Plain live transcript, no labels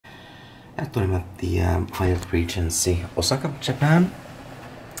I'm at the Hyatt Regency Osaka, Japan,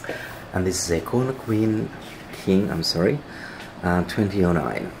 and this is a Corner King,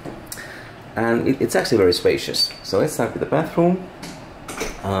 2009, and it's actually very spacious. So let's start with the bathroom.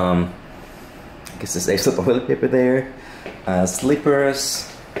 I guess there's extra toilet paper there, slippers.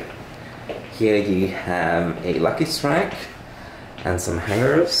 Here you have a luggage rack and some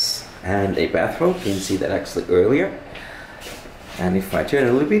hangers and a bathrobe. You can see that actually earlier. And if I turn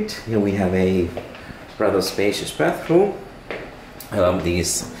a little bit, here we have a rather spacious bathroom. I love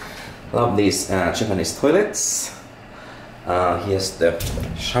these Japanese toilets. Here's the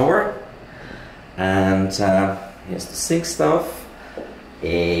shower, and here's the sink stuff.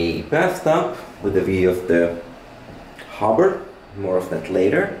 A bathtub with a view of the harbor. More of that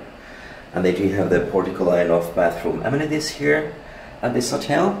later. And they do have the portico line of bathroom amenities here at this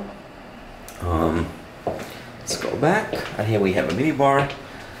hotel. Let's go back, and here we have a mini bar. I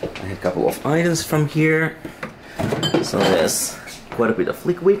had a couple of items from here. So there's quite a bit of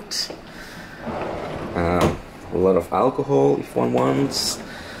liquid, a lot of alcohol if one wants,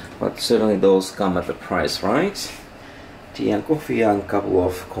 but certainly those come at the price, right? Tea and coffee and a couple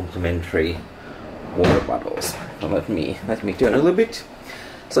of complimentary water bottles. Now let me turn a little bit.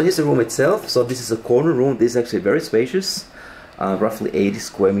 So here's the room itself. So this is a corner room. This is actually very spacious. Roughly 80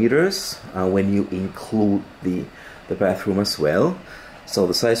 square meters when you include the bathroom as well. So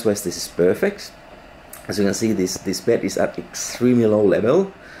the size-wise, this is perfect. As you can see, this bed is at extremely low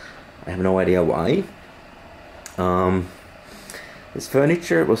level. I have no idea why. This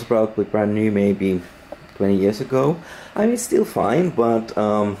furniture was probably brand new, maybe 20 years ago. I mean, it's still fine, but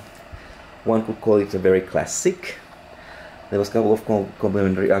one could call it a very classic. There was a couple of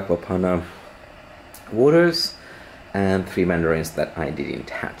complimentary aquapana waters and 3 mandarins that I didn't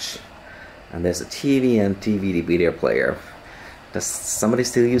touch. And there's a TV and DVD player. Does somebody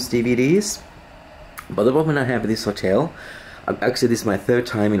still use DVDs? But the problem I have with this hotel, actually this is my 3rd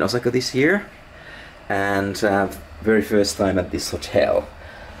time in Osaka this year, and very first time at this hotel.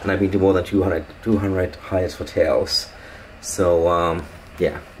 And I've been to more than 200 Hyatt hotels. So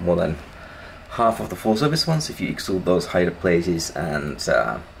yeah, more than half of the full service ones if you exclude those Hyatt places and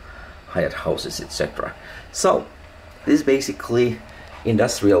Hyatt houses, etc. So this is basically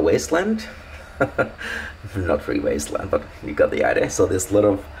industrial wasteland. Not really wasteland, but you got the idea. So there's a lot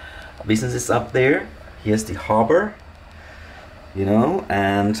of businesses up there. Here's the harbor, you know,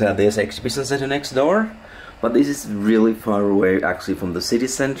 and there's exhibition center next door. But this is really far away actually from the city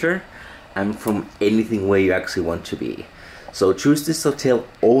center and from anything where you actually want to be. So choose this hotel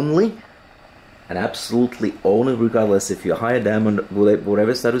only, and absolutely only, regardless if you're Hyatt Diamond,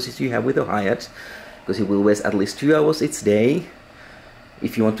 whatever status you have with the Hyatt, because you will waste at least 2 hours each day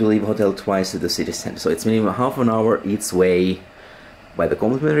if you want to leave a hotel twice to the city center. So it's minimum half an hour each way by the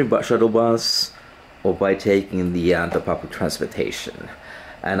complimentary shuttle bus or by taking the public transportation.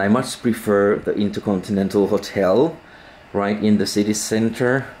 And I much prefer the Intercontinental Hotel right in the city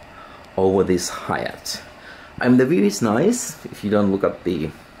center over this Hyatt. I mean, the view is nice if you don't look at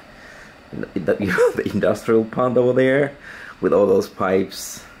the industrial pond over there with all those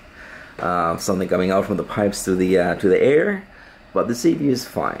pipes, something coming out from the pipes to the air, but the sea view is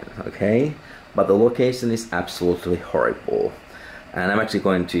fine, okay? But the location is absolutely horrible, and I'm actually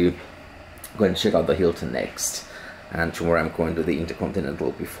going to check out the Hilton next, and tomorrow I'm going to the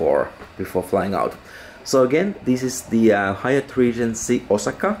Intercontinental before flying out. So again, this is the Hyatt Regency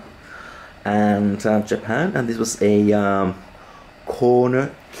Osaka and Japan, and this was a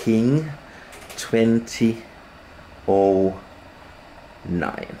Corner King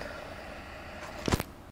 2009.